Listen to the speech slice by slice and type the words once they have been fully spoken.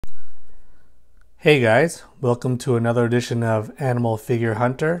Hey guys, welcome to another edition of Animal Figure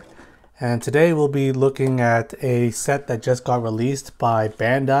Hunter, and today we'll be looking at a set that just got released by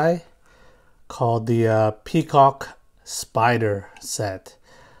Bandai called the Peacock Spider set.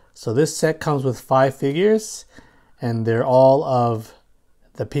 So this set comes with 5 figures and they're all of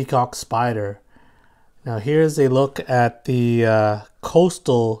the Peacock Spider. Now here's a look at the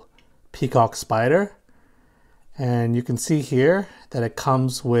coastal Peacock Spider, and you can see here that it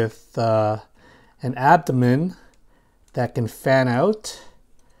comes with an abdomen that can fan out.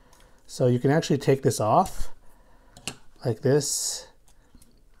 So you can actually take this off like this,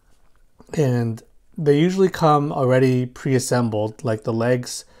 and they usually come already pre-assembled, like the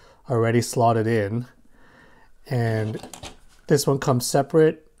legs already slotted in, and this one comes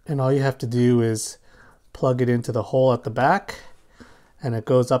separate, and all you have to do is plug it into the hole at the back and it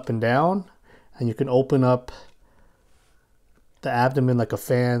goes up and down, and you can open up the abdomen like a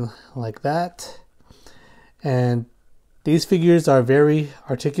fan like that. And these figures are very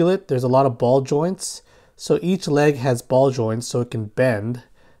articulate. There's a lot of ball joints. So each leg has ball joints so it can bend,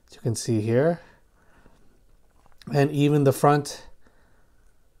 as you can see here. And even the front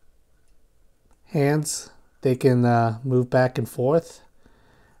hands, they can move back and forth.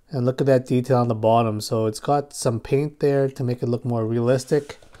 And look at that detail on the bottom. So it's got some paint there to make it look more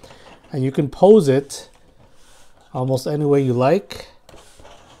realistic. And you can pose it almost any way you like.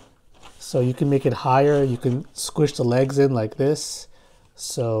 So you can make it higher, you can squish the legs in like this.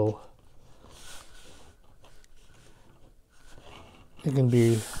 So it can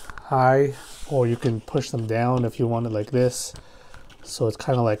be high, or you can push them down if you want it like this. So it's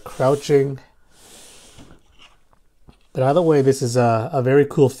kind of like crouching. But either way, this is a very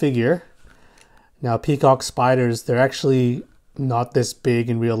cool figure. Now Peacock spiders, they're actually not this big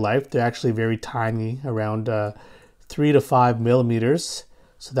in real life. They're actually very tiny, around 3 to 5 millimeters.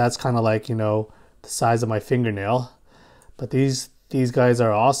 So that's kind of like, you know, the size of my fingernail. But these guys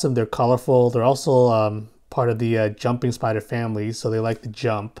are awesome. They're colorful. They're also part of the jumping spider family, so they like to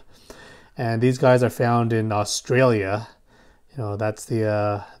jump. And these guys are found in Australia. You know, that's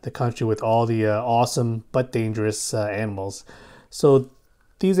the country with all the awesome but dangerous animals. So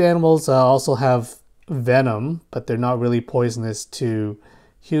these animals also have venom, but they're not really poisonous to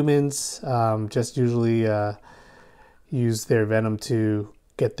humans. Just usually use their venom to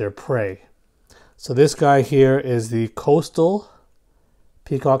get their prey. So this guy here is the coastal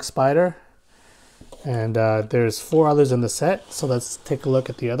Peacock Spider, and there's 4 others in the set, so let's take a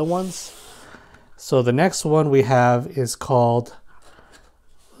look at the other ones. So the next one we have is called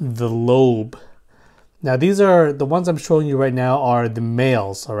the Lobe. Now these are the ones I'm showing you right now are the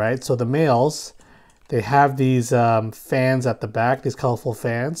males. All right, so the males, they have these fans at the back, these colorful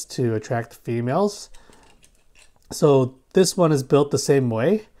fans to attract the females. So this one is built the same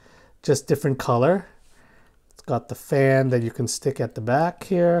way, just different color. It's got the fan that you can stick at the back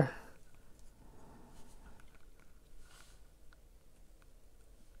here.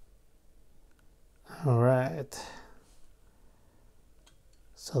 All right.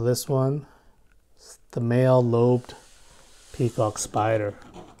 So this one is the male lobed Peacock Spider.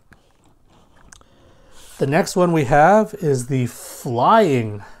 The next one we have is the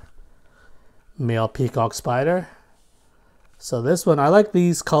flying male Peacock Spider. So this one, I like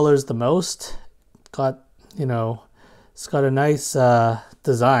these colors the most. Got, you know, it's got a nice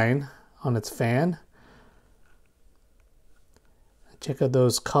design on its fan. Check out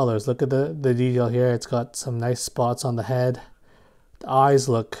those colors. Look at the detail here. It's got some nice spots on the head. The eyes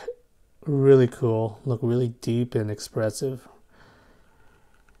look really cool, look really deep and expressive.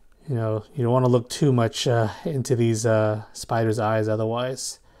 You know, you don't want to look too much into these spiders' eyes,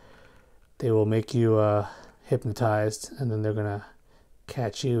 otherwise they will make you hypnotized, and then they're gonna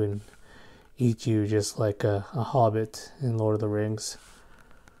catch you and eat you just like a hobbit in Lord of the Rings.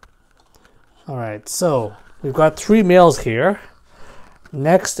 All right, so we've got 3 males here.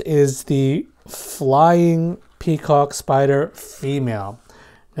 Next is the flying Peacock Spider female.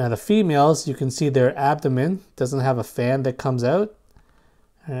 Now the females, you can see their abdomen doesn't have a fan that comes out.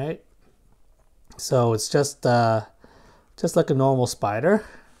 All right, so it's just like a normal spider.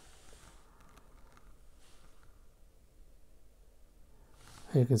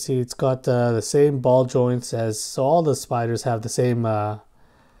 You can see it's got the same ball joints as, so all the spiders have the same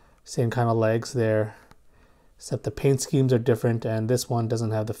kind of legs there, except the paint schemes are different, and this one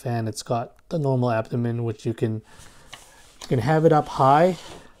doesn't have the fan. It's got the normal abdomen, which you can have it up high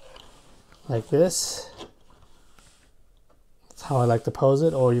like this. That's how I like to pose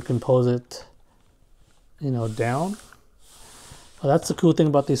it, or you can pose it, you know, down. Well, that's the cool thing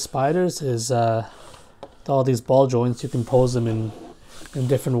about these spiders is all these ball joints, you can pose them in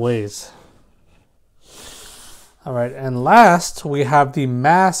different ways. All right, and last we have the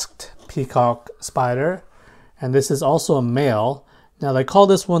masked peacock spider, and this is also a male. Now they call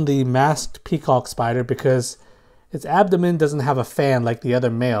this one the masked peacock spider because its abdomen doesn't have a fan like the other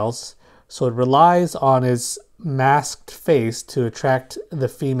males, so it relies on its masked face to attract the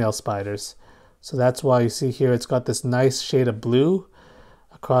female spiders. So that's why you see here it's got this nice shade of blue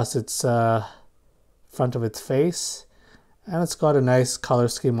across its front of its face, and it's got a nice color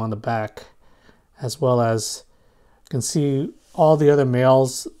scheme on the back, as well as you can see all the other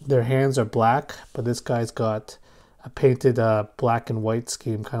males, their hands are black, but this guy's got a painted black and white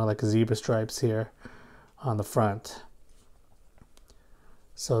scheme, kind of like zebra stripes here on the front.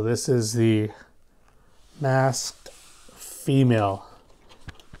 So this is the masked female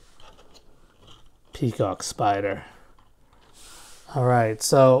peacock spider. All right,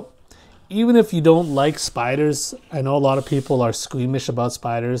 so even if you don't like spiders, I know a lot of people are squeamish about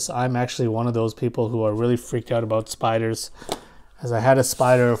spiders. I'm actually one of those people who are really freaked out about spiders, as I had a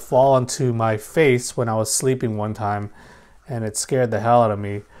spider fall onto my face when I was sleeping one time, and it scared the hell out of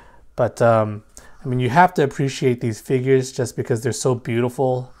me. But I mean, you have to appreciate these figures just because they're so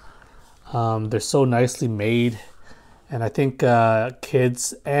beautiful. They're so nicely made, and I think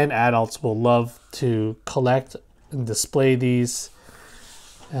kids and adults will love to collect and display these.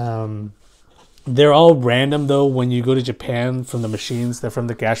 They're all random though when you go to Japan from the machines. They're from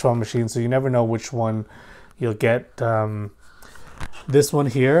the Gashua machine, so you never know which one you'll get. This one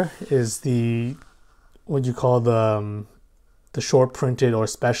here is the what you call the short printed or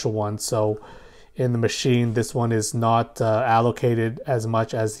special one. So in the machine, this one is not allocated as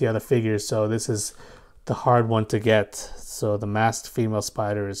much as the other figures. So this is the hard one to get. So the masked female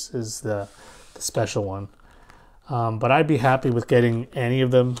spider is the special one. But I'd be happy with getting any of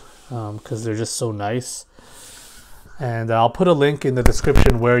them because they're just so nice. And I'll put a link in the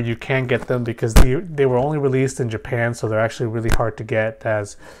description where you can get them, because they were only released in Japan, so they're actually really hard to get,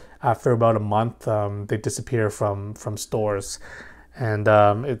 as after about a month they disappear from stores. And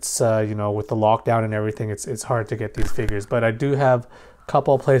it's you know, with the lockdown and everything, it's hard to get these figures. But I do have a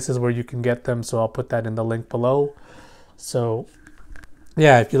couple of places where you can get them, so I'll put that in the link below. So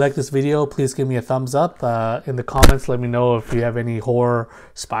yeah, if you like this video, please give me a thumbs up. In the comments, let me know if you have any horror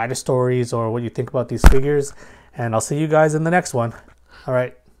spider stories or what you think about these figures. And I'll see you guys in the next one. All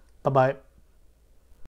right, bye-bye.